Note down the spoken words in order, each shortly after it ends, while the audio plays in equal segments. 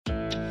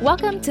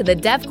Welcome to the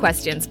Dev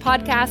Questions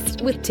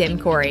podcast with Tim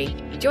Corey.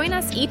 Join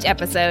us each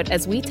episode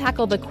as we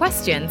tackle the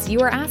questions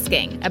you are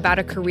asking about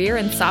a career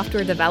in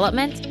software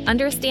development,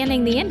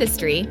 understanding the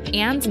industry,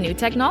 and new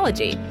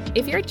technology.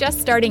 If you're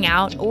just starting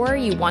out or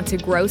you want to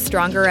grow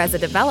stronger as a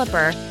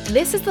developer,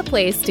 this is the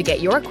place to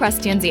get your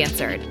questions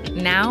answered.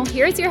 Now,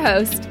 here's your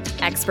host,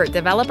 expert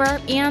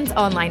developer and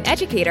online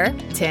educator,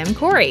 Tim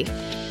Corey.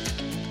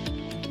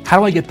 How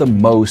do I get the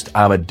most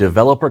out of a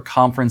developer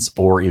conference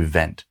or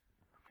event?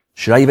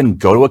 Should I even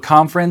go to a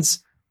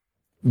conference?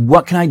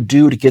 What can I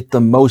do to get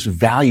the most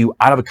value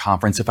out of a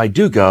conference if I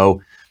do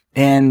go?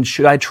 And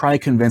should I try to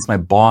convince my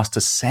boss to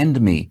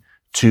send me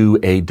to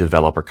a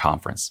developer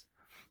conference?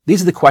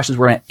 These are the questions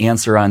we're going to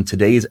answer on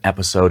today's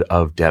episode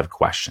of Dev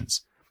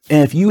Questions.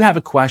 And if you have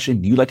a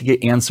question you'd like to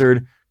get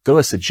answered, go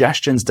to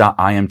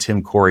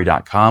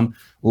suggestions.iamtimcorey.com,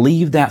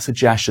 leave that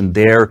suggestion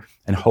there,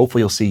 and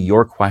hopefully you'll see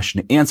your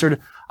question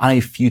answered on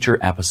a future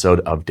episode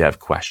of Dev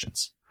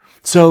Questions.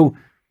 So,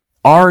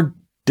 are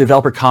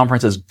developer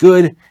conferences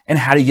good, and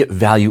how do you get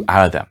value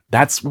out of them?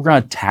 That's what we're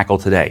going to tackle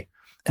today.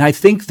 And I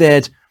think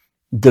that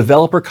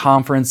developer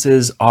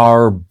conferences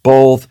are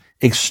both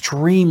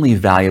extremely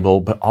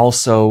valuable, but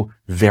also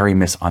very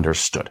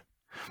misunderstood.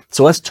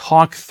 So let's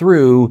talk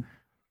through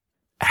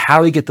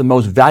how we get the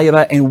most value out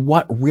of it and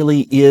what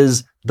really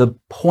is the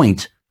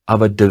point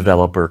of a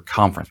developer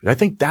conference. I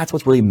think that's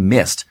what's really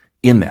missed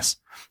in this.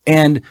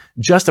 And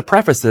just to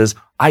preface this,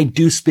 I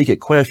do speak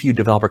at quite a few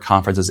developer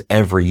conferences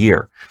every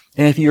year.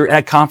 And if you're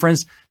at a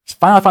conference,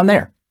 find out if I'm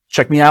there.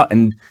 Check me out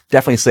and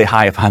definitely say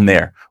hi if I'm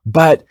there.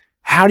 But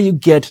how do you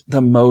get the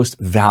most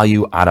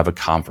value out of a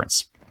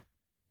conference?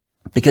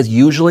 Because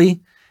usually,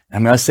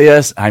 I'm going to say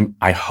this,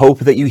 I hope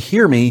that you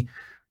hear me,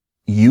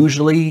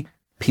 usually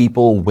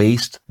people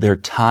waste their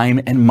time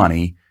and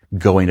money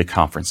going to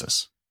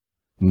conferences.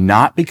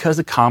 Not because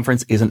the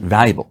conference isn't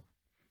valuable,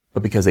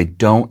 but because they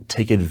don't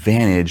take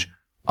advantage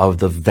of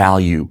the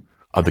value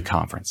of the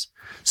conference.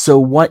 So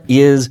what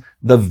is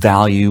the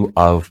value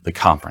of the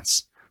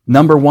conference?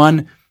 Number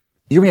one,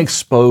 you're being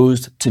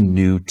exposed to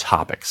new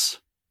topics.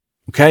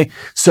 Okay.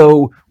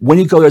 So when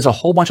you go, there's a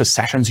whole bunch of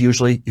sessions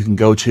usually you can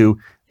go to, and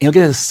you'll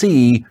get to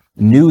see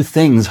new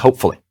things,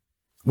 hopefully.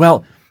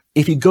 Well,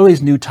 if you go to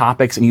these new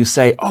topics and you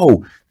say,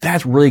 oh,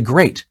 that's really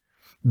great,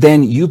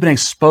 then you've been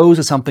exposed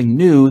to something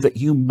new that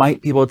you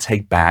might be able to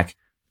take back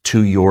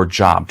to your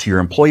job, to your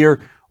employer,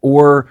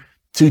 or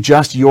to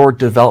just your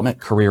development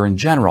career in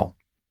general.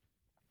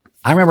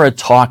 I remember a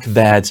talk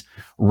that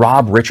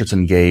Rob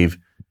Richardson gave,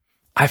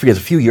 I forget, a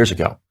few years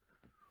ago,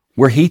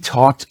 where he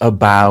talked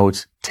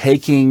about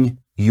taking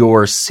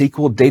your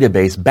SQL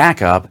database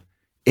backup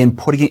and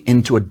putting it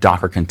into a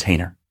Docker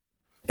container.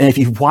 And if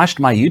you've watched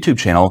my YouTube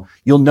channel,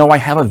 you'll know I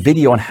have a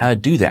video on how to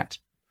do that.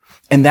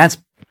 And that's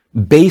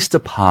based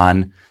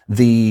upon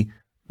the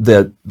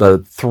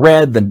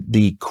thread,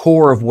 the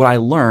core of what I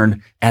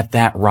learned at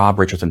that Rob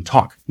Richardson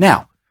talk.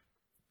 Now,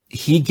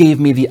 he gave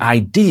me the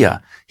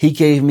idea. He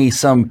gave me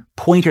some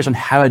pointers on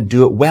how to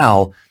do it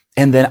well.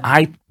 And then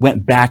I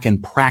went back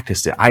and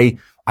practiced it. I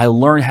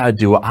learned how to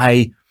do it.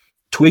 I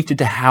tweaked it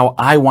to how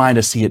I wanted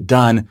to see it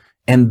done.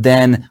 And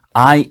then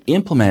I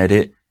implemented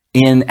it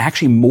in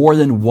actually more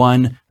than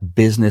one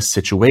business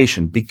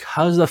situation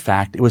because of the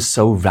fact it was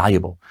so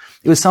valuable.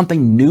 It was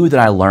something new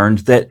that I learned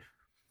that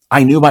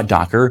I knew about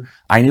Docker.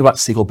 I knew about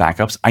SQL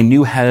backups. I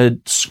knew how to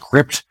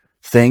script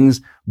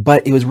things,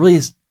 but it was really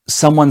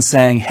someone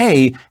saying,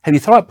 hey, have you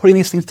thought about putting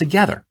these things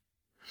together?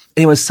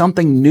 And it was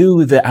something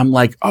new that I'm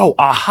like, oh,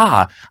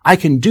 aha, I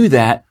can do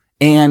that.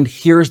 And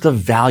here's the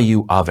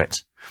value of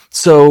it.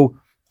 So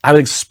I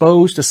was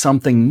exposed to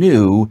something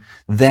new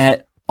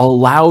that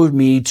allowed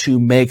me to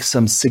make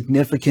some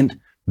significant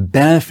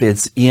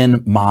benefits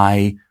in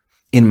my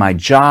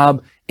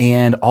job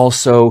and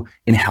also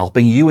in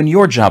helping you in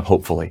your job,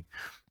 hopefully.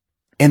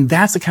 And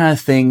that's the kind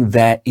of thing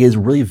that is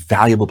really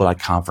valuable about a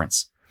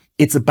conference.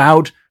 It's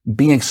about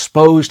being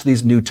exposed to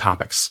these new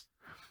topics,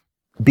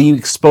 being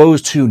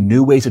exposed to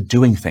new ways of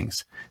doing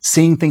things,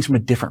 seeing things from a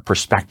different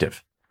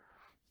perspective.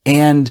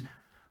 And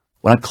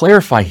when I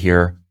clarify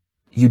here,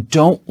 you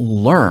don't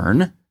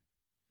learn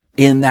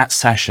in that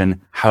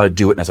session how to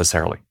do it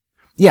necessarily.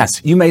 Yes,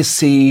 you may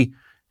see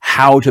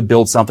how to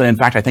build something. In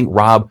fact, I think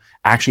Rob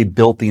actually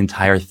built the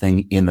entire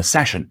thing in the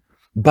session,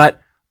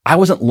 but I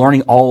wasn't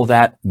learning all of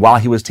that while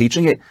he was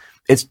teaching it.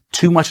 It's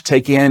too much to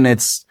take in.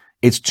 It's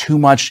too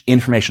much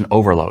information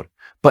overload.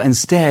 But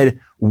instead,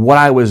 what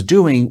I was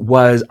doing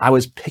was I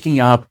was picking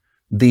up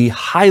the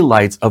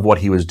highlights of what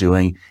he was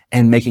doing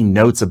and making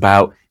notes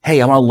about, hey,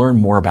 I want to learn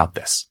more about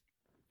this.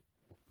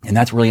 And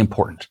that's really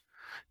important.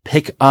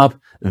 Pick up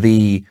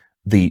the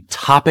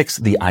topics,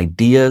 the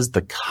ideas,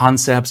 the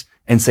concepts,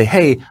 and say,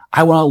 hey,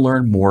 I want to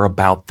learn more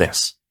about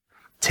this.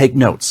 Take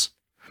notes.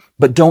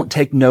 But don't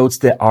take notes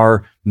that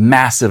are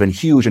massive and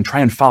huge and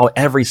try and follow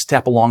every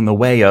step along the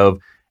way of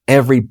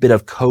every bit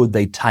of code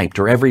they typed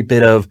or every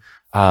bit of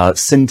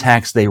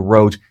syntax they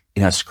wrote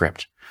in a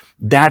script.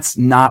 That's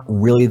not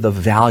really the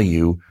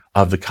value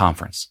of the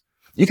conference.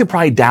 You can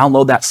probably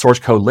download that source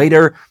code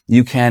later.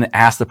 You can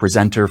ask the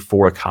presenter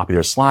for a copy of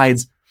their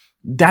slides.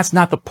 That's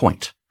not the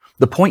point.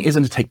 The point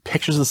isn't to take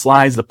pictures of the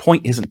slides. The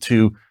point isn't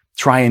to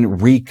try and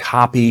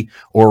recopy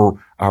or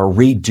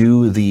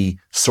redo the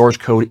source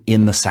code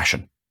in the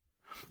session.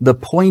 The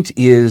point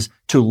is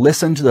to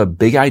listen to the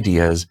big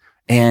ideas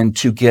and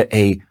to get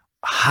a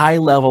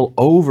high-level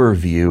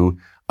overview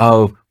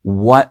of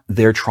what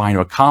they're trying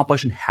to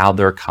accomplish and how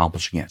they're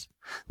accomplishing it.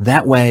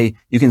 That way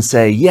you can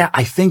say, yeah,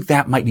 I think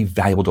that might be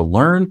valuable to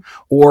learn,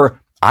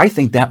 or I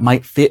think that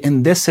might fit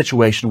in this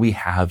situation we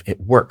have at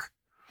work.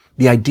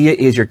 The idea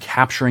is you're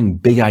capturing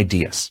big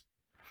ideas.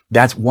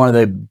 That's one of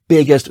the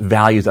biggest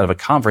values out of a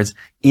conference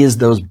is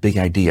those big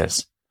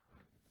ideas.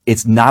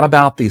 It's not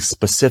about the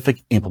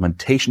specific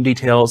implementation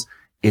details.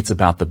 It's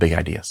about the big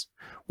ideas.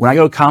 When I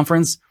go to a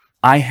conference,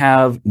 I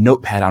have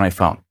Notepad on my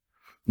phone.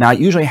 Now, I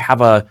usually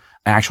have an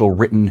actual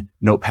written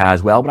notepad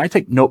as well, but I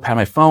take Notepad on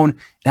my phone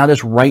and I'll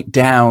just write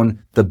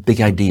down the big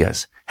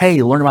ideas.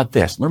 Hey, learn about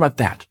this, learn about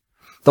that.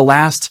 The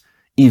last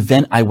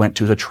event I went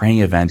to was a training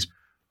event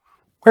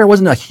where it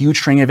wasn't a huge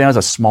training event, it was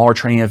a smaller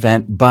training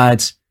event,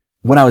 but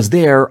when I was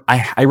there,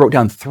 I wrote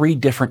down 3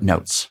 different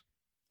notes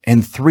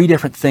and 3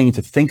 different things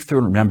to think through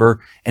and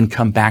remember and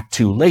come back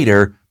to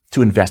later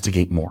to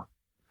investigate more.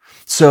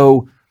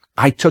 So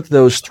I took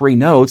those 3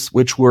 notes,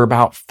 which were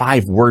about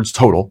 5 words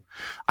total.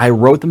 I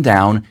wrote them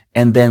down,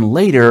 and then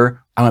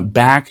later I went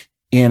back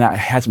and I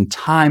had some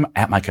time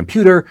at my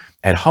computer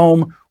at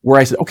home where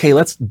I said, okay,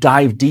 let's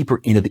dive deeper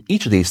into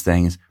each of these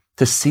things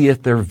to see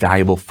if they're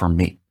valuable for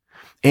me.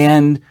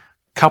 And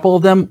a couple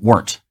of them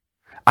weren't.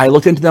 I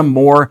looked into them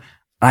more,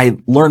 I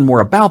learned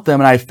more about them,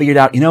 and I figured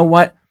out, you know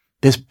what?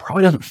 This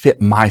probably doesn't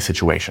fit my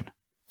situation.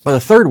 But the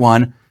third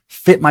one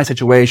fit my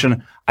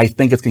situation. I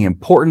think it's going to be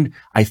important.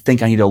 I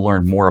think I need to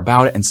learn more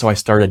about it. And so I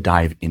started to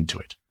dive into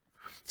it.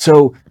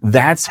 So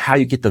that's how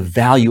you get the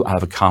value out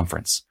of a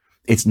conference.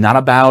 It's not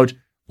about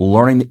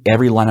learning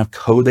every line of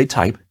code they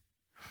type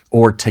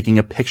or taking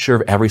a picture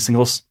of every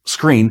single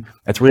screen.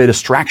 That's really a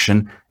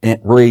distraction, and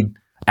it really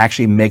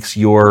actually makes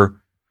your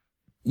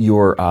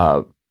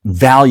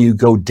value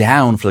go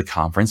down for the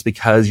conference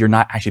because you're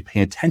not actually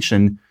paying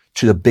attention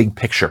to the big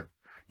picture.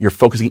 You're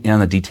focusing in on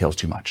the details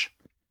too much.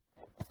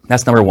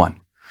 That's number 1.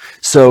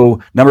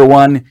 So number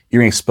 1,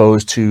 you're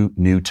exposed to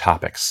new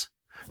topics.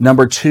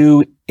 Number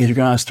 2 is you're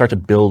going to start to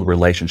build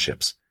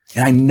relationships.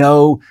 And I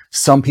know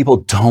some people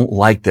don't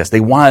like this. They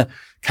want to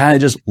kind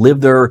of just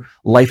live their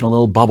life in a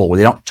little bubble where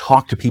they don't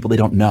talk to people they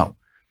don't know.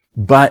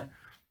 But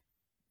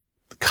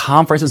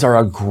conferences are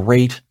a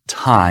great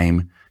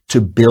time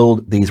to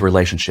build these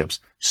relationships.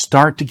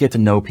 Start to get to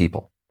know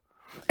people.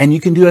 And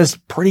you can do this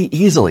pretty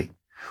easily.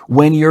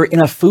 When you're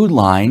in a food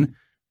line,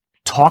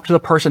 talk to the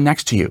person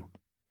next to you.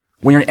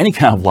 When you're in any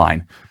kind of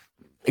line,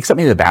 except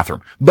maybe the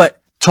bathroom,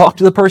 but talk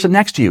to the person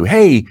next to you.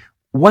 Hey,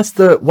 what's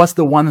the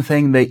one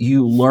thing that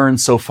you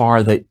learned so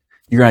far that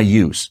you're going to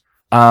use?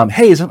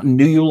 Hey, is something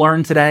new you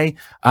learned today?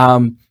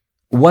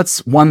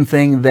 What's one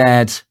thing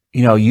that,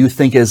 you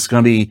think is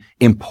going to be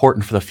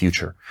important for the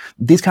future?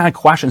 These kind of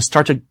questions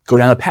start to go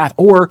down the path,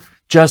 or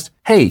just,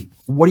 hey,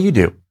 what do you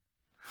do?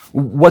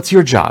 What's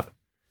your job?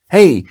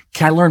 Hey,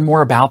 can I learn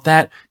more about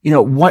that?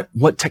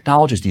 What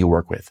technologies do you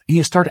work with? And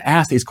you start to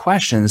ask these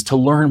questions to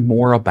learn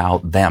more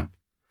about them,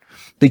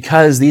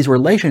 because these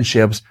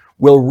relationships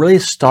will really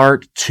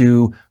start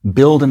to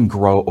build and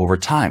grow over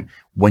time.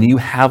 When you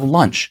have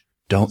lunch,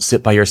 don't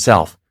sit by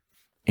yourself.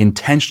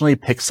 Intentionally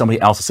pick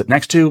somebody else to sit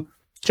next to.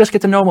 Just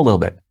get to know them a little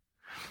bit.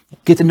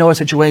 Get to know a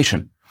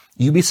situation.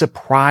 You'd be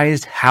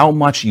surprised how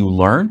much you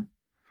learn,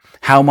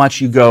 how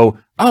much you go,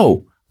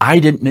 oh, I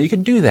didn't know you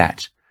could do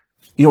that.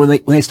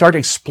 When they start to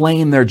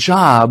explain their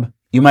job,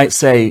 you might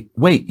say,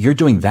 wait, you're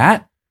doing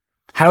that?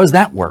 How does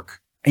that work?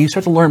 And you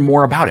start to learn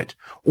more about it.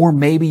 Or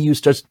maybe you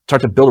start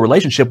to build a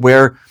relationship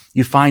where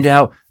you find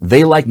out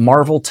they like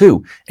Marvel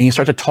too. And you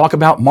start to talk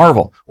about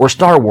Marvel or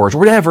Star Wars or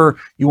whatever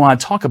you want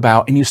to talk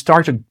about. And you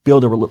start to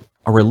build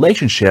a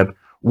relationship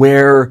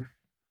where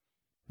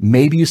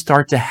maybe you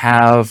start to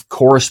have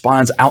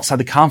correspondence outside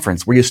the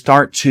conference, where you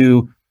start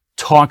to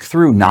talk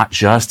through not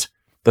just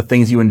the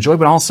things you enjoy,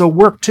 but also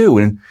work too,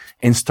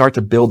 and start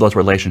to build those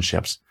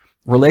relationships.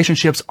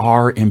 Relationships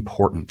are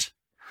important.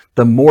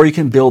 The more you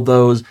can build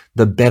those,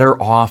 the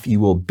better off you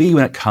will be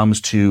when it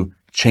comes to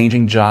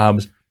changing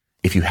jobs.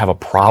 If you have a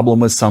problem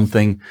with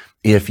something,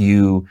 if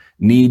you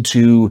need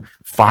to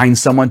find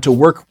someone to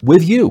work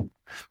with you,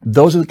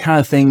 those are the kind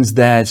of things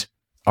that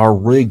are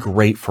really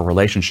great for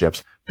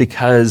relationships,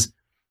 because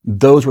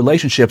those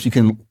relationships you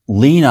can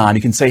lean on.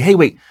 You can say, hey,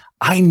 wait,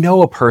 I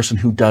know a person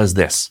who does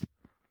this.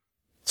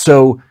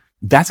 So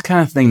that's the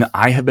kind of thing that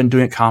I have been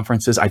doing at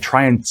conferences. I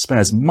try and spend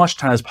as much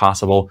time as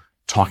possible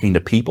talking to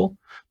people,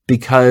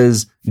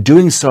 because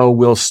doing so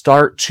will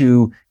start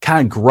to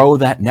kind of grow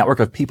that network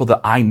of people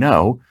that I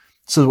know.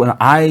 So that when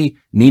I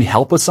need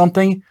help with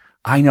something,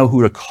 I know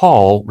who to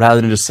call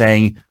rather than just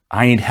saying,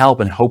 I need help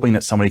and hoping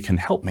that somebody can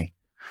help me.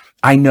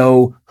 I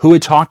know who to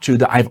talk to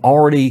that I've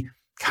already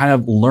kind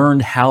of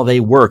learned how they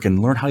work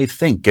and learn how they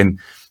think, and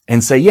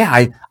say,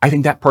 yeah, I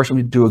think that person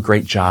would do a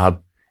great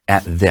job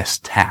at this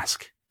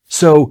task.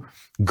 So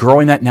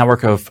growing that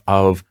network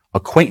of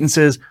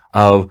acquaintances,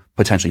 of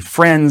potentially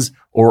friends,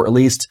 or at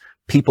least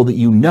people that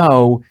you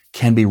know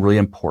can be really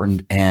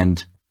important.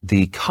 And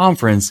the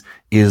conference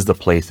is the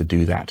place to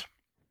do that.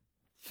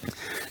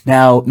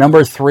 Now,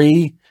 number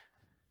 3,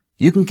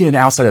 you can get an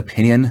outside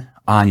opinion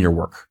on your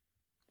work.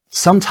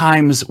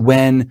 Sometimes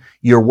when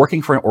you're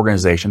working for an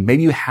organization,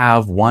 maybe you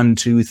have 1,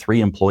 2,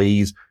 3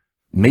 employees,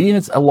 maybe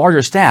it's a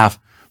larger staff,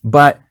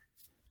 but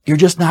you're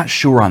just not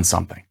sure on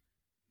something.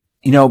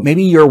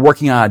 Maybe you're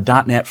working on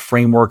a .NET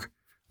framework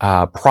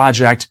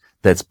project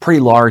that's pretty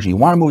large and you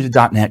want to move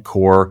to .NET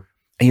Core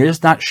and you're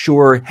just not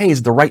sure, hey, is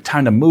it the right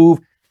time to move?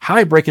 How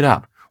do I break it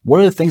up? What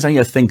are the things I need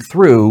to think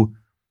through?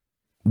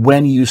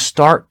 When you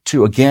start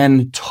to,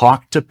 again,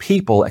 talk to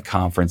people at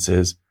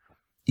conferences,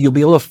 you'll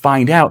be able to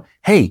find out,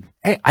 hey,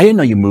 I didn't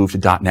know you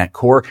moved to .NET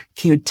Core.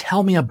 Can you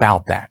tell me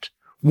about that?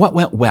 What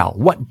went well?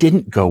 What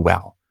didn't go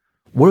well?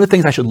 What are the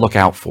things I should look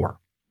out for?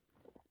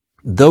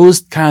 Those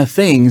kind of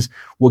things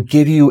will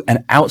give you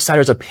an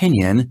outsider's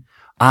opinion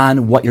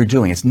on what you're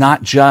doing. It's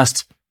not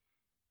just,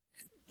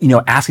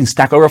 asking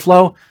Stack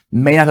Overflow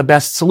may not have the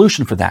best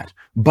solution for that.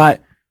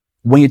 But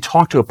when you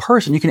talk to a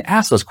person, you can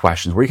ask those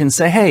questions where you can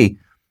say, hey,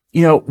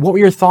 what were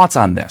your thoughts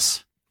on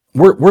this?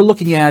 We're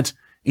looking at,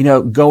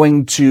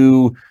 going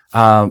to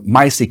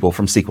MySQL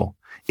from SQL.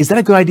 Is that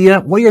a good idea?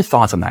 What are your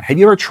thoughts on that? Have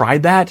you ever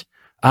tried that?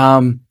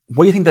 What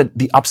do you think that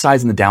the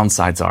upsides and the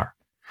downsides are?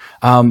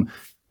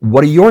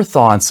 What are your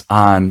thoughts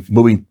on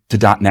moving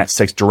to .NET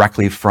 6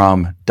 directly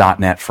from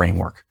 .NET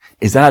Framework?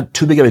 Is that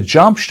too big of a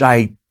jump? Should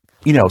I,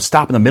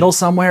 stop in the middle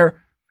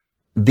somewhere?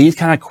 These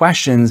kind of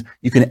questions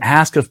you can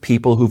ask of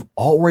people who've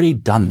already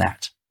done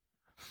that.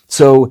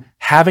 So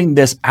having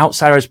this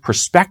outsider's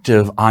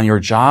perspective on your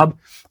job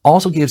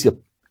also gives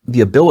you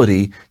the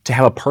ability to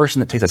have a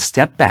person that takes a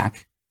step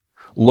back,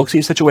 looks at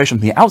your situation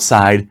from the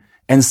outside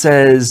and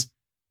says,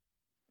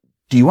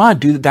 do you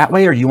want to do it that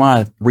way or do you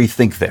want to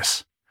rethink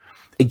this?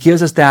 It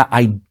gives us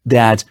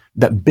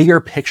that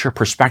bigger picture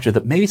perspective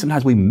that maybe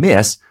sometimes we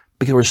miss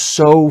because we're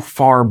so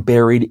far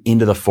buried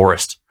into the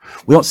forest.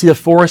 We don't see the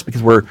forest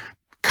because we're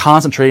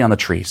concentrating on the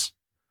trees.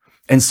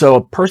 And so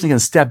a person can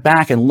step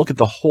back and look at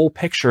the whole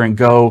picture and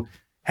go,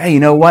 hey, you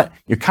know what?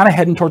 You're kind of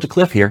heading towards a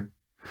cliff here.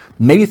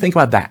 Maybe think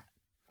about that.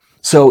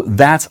 So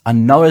that's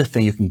another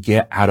thing you can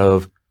get out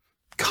of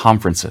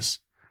conferences.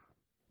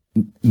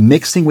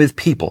 Mixing with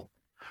people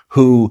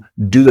who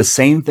do the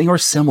same thing or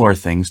similar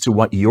things to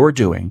what you're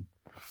doing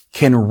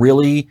can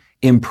really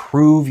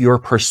improve your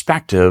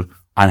perspective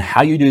on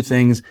how you do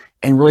things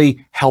and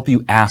really help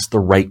you ask the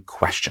right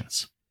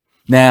questions.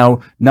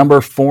 Now, number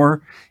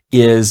 4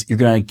 is you're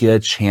going to get a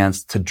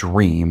chance to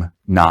dream,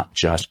 not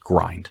just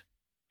grind.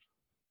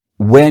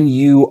 When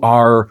you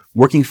are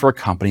working for a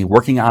company,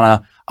 working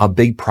on a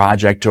big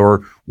project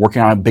or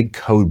working on a big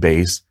code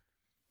base,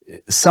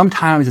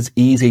 sometimes it's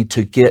easy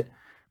to get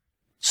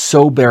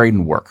so buried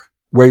in work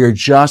where you're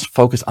just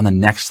focused on the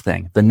next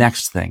thing,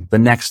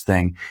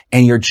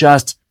 and you're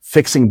just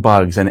fixing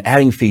bugs and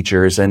adding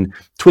features and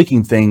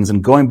tweaking things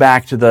and going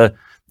back to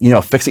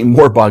fixing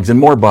more bugs,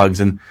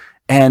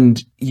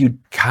 and you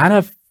kind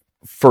of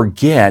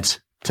forget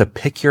to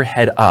pick your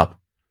head up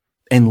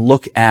and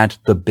look at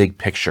the big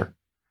picture.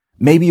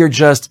 Maybe you're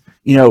just,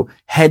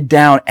 head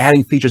down,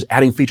 adding features,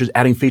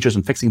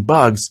 and fixing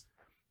bugs,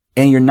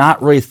 and you're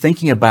not really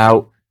thinking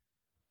about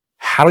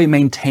how do we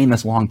maintain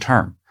this long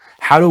term?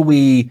 How do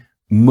we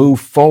move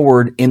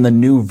forward in the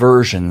new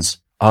versions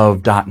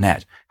of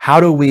 .NET? How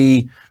do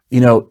we,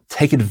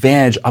 take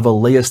advantage of the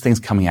latest things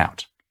coming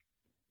out?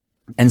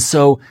 And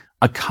so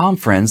a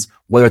conference,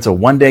 whether it's a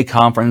one-day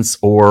conference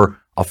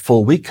or a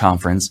full week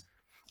conference,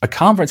 a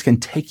conference can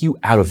take you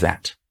out of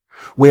that,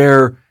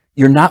 where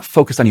you're not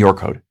focused on your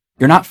code.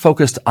 You're not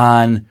focused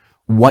on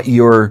what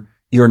your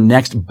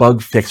next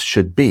bug fix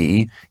should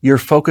be. You're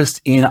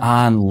focused in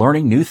on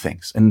learning new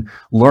things and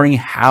learning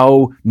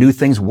how new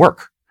things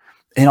work.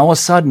 And all of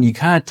a sudden, you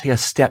kind of take a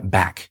step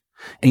back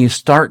and you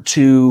start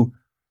to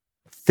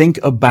think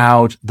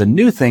about the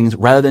new things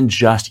rather than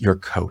just your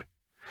code.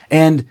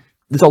 And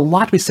there's a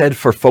lot to be said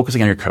for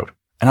focusing on your code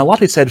and a lot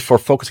to be said for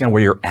focusing on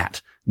where you're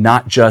at,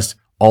 not just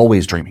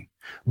always dreaming.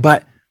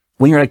 But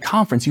when you're at a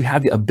conference, you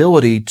have the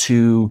ability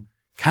to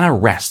kind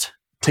of rest,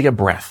 take a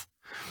breath,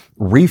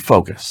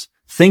 refocus,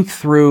 think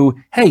through,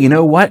 hey, you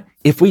know what?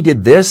 If we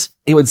did this,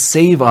 it would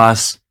save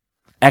us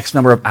X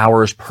number of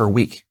hours per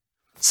week.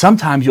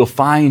 Sometimes you'll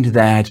find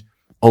that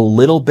a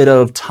little bit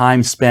of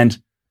time spent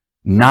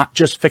not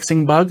just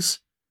fixing bugs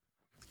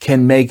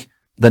can make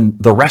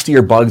the rest of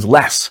your bugs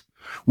less,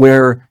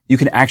 where you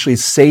can actually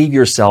save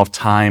yourself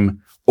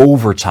time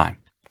over time.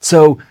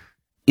 So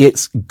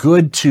it's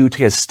good to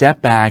take a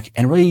step back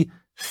and really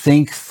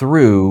think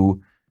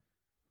through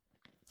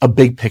a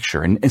big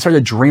picture and start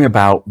to dream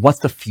about what's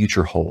the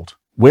future hold?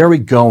 Where are we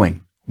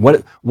going?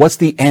 What's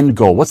the end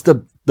goal? What's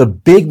the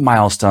big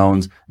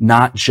milestones,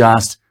 not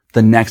just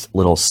the next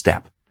little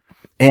step?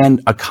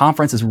 And a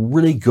conference is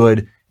really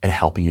good at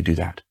helping you do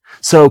that.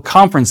 So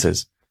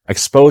conferences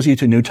expose you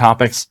to new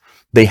topics.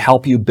 They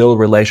help you build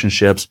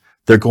relationships.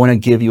 They're going to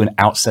give you an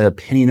outside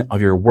opinion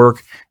of your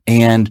work,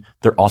 and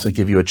they're also going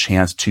to give you a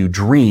chance to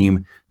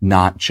dream,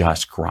 not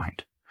just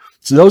grind.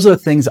 So those are the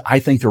things I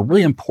think are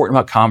really important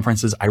about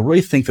conferences. I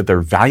really think that they're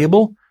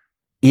valuable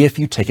if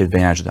you take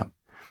advantage of them.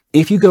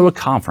 If you go to a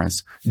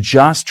conference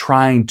just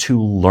trying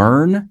to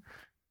learn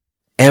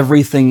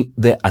everything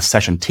that a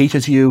session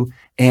teaches you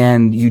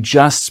and you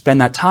just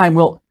spend that time,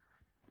 well,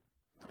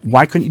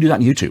 why couldn't you do that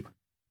on YouTube?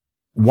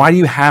 Why do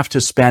you have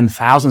to spend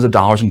thousands of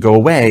dollars and go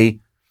away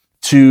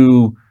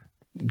to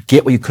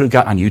get what you could have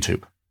got on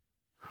YouTube?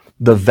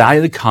 The value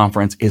of the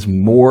conference is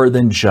more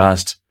than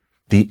just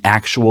the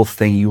actual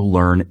thing you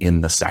learn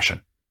in the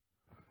session.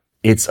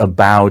 It's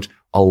about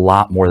a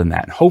lot more than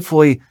that. And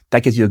hopefully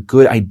that gives you a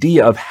good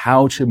idea of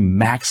how to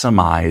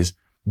maximize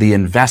the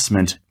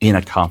investment in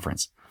a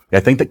conference. I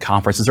think that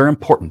conferences are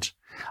important.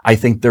 I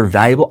think they're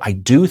valuable. I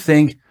do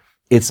think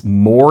it's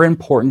more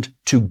important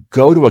to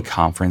go to a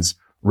conference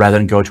rather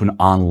than go to an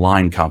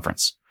online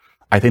conference.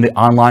 I think that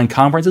online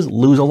conferences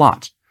lose a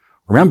lot.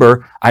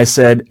 Remember, I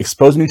said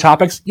expose new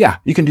topics. Yeah,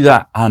 you can do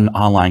that on an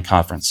online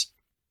conference.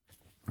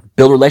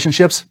 Build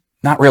relationships?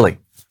 Not really.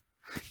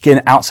 Get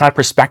an outside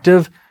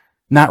perspective?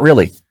 Not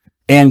really.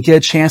 And get a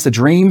chance to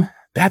dream?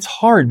 That's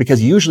hard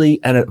because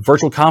usually at a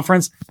virtual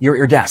conference, you're at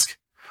your desk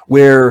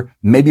where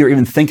maybe you're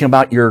even thinking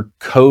about your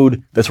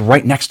code that's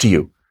right next to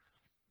you.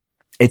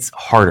 It's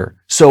harder.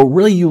 So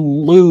really you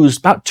lose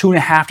about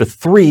 2.5 to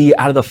 3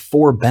 out of the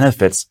 4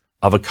 benefits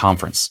of a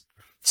conference.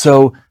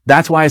 So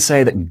that's why I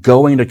say that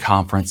going to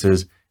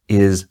conferences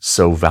is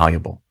so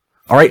valuable.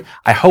 All right.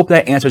 I hope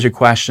that answers your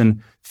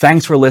question.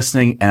 Thanks for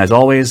listening. And as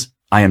always,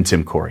 I am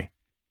Tim Corey.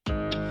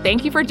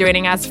 Thank you for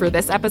joining us for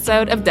this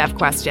episode of Dev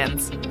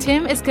Questions.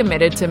 Tim is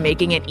committed to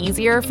making it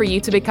easier for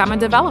you to become a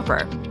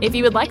developer. If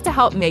you would like to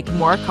help make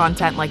more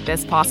content like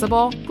this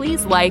possible,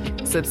 please like,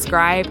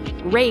 subscribe,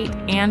 rate,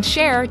 and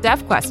share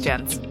Dev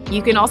Questions.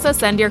 You can also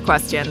send your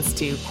questions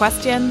to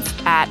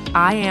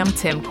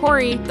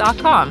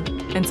questions@IamTimCorey.com.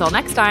 Until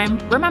next time,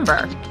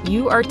 remember,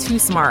 you are too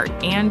smart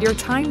and your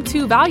time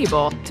too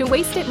valuable to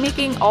waste it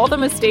making all the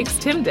mistakes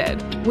Tim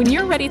did. When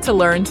you're ready to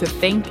learn to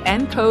think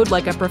and code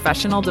like a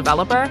professional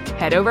developer,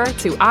 head over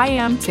to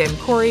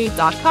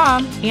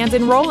IamTimCorey.com and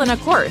enroll in a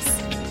course.